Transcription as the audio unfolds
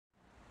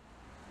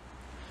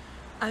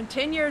I'm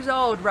 10 years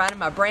old riding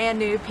my brand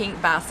new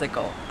pink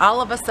bicycle. All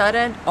of a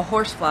sudden, a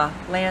horsefly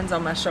lands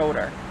on my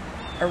shoulder.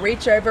 I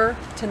reach over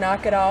to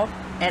knock it off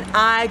and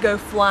I go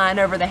flying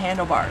over the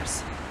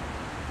handlebars.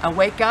 I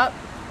wake up,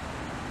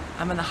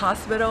 I'm in the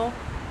hospital,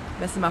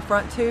 missing my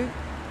front tooth,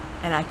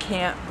 and I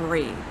can't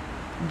breathe.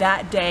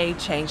 That day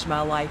changed my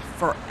life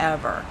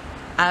forever.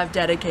 I've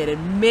dedicated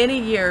many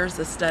years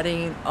of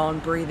studying on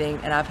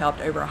breathing, and I've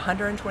helped over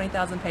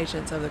 120,000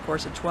 patients over the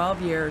course of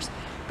 12 years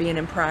being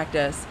in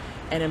practice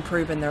and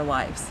improving their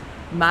lives.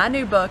 My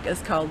new book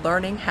is called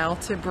Learning How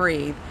to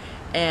Breathe,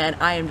 and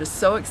I am just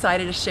so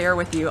excited to share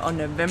with you on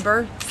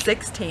November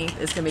 16th.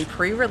 It's going to be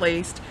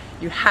pre-released.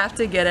 You have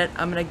to get it.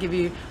 I'm going to give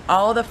you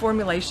all the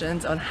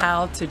formulations on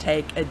how to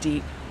take a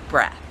deep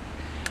breath.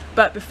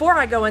 But before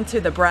I go into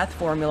the breath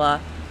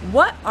formula,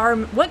 what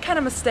kind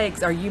of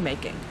mistakes are you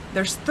making?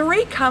 There's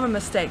 3 common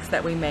mistakes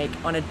that we make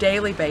on a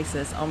daily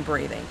basis on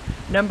breathing.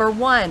 Number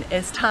 1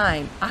 is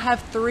time. I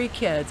have 3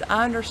 kids.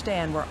 I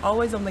understand we're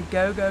always on the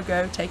go,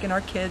 taking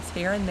our kids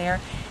here and there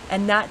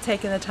and not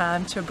taking the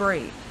time to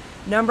breathe.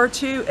 Number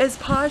 2 is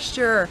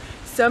posture.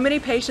 So many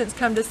patients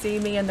come to see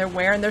me and they're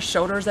wearing their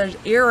shoulders as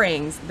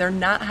earrings. They're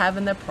not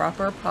having the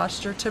proper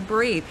posture to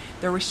breathe.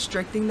 They're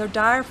restricting their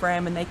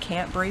diaphragm and they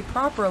can't breathe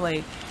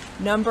properly.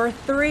 Number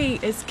 3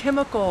 is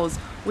chemicals.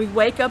 We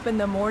wake up in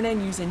the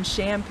morning using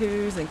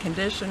shampoos and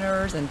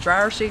conditioners, and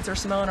dryer sheets are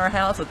smelling our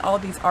house with all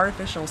these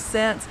artificial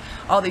scents,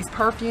 all these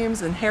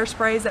perfumes and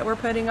hairsprays that we're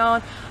putting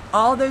on.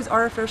 All those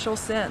artificial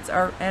scents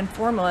and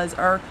formulas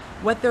are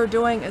what they're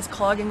doing is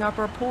clogging up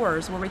our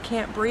pores where we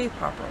can't breathe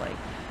properly.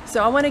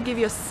 So I want to give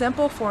you a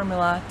simple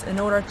formula in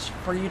order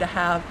for you to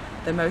have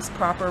the most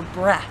proper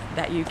breath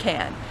that you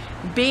can.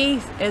 B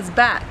is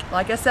back.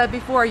 Like I said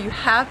before, you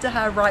have to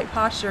have right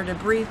posture to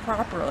breathe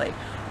properly.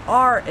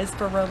 R is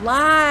for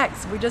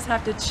relax. We just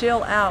have to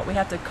chill out. We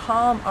have to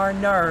calm our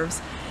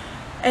nerves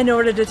in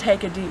order to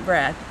take a deep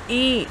breath.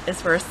 E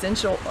is for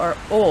essential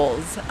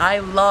oils. I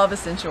love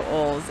essential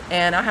oils,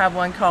 and I have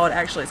one called,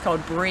 actually it's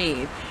called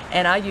Breathe,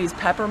 and I use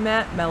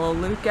peppermint,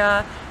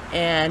 melaleuca,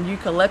 and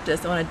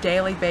eucalyptus on a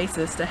daily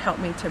basis to help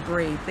me to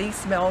breathe. These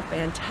smell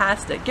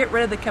fantastic. Get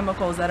rid of the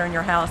chemicals that are in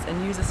your house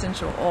and use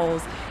essential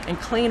oils and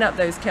clean up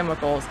those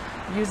chemicals.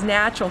 Use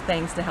natural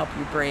things to help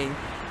you breathe.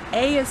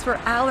 A is for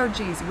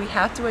allergies. We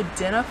have to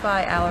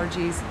identify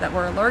allergies that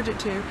we're allergic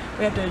to.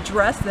 We have to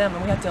address them,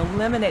 and we have to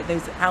eliminate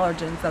those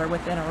allergens that are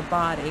within our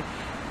body.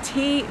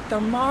 T,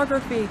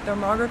 thermography.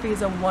 Thermography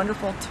is a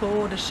wonderful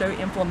tool to show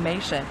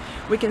inflammation.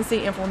 We can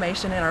see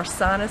inflammation in our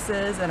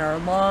sinuses, in our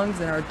lungs,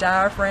 in our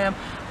diaphragm,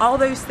 all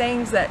those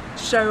things that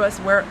show us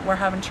where we're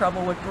having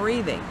trouble with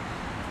breathing.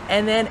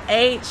 And then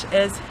H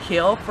is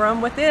heal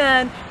from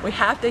within. We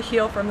have to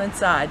heal from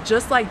inside.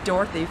 Just like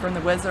Dorothy from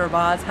The Wizard of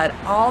Oz had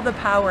all the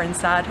power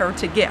inside her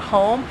to get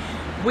home,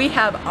 we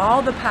have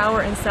all the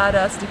power inside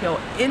us to heal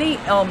any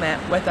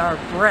ailment with our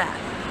breath.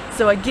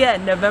 So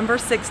again, November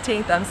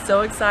 16th, I'm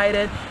so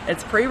excited.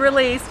 It's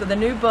pre-released with a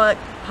new book,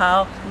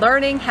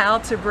 Learning How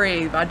to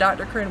Breathe by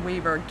Dr. Corinne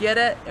Weaver. Get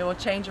it, it will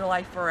change your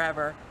life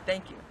forever.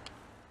 Thank you.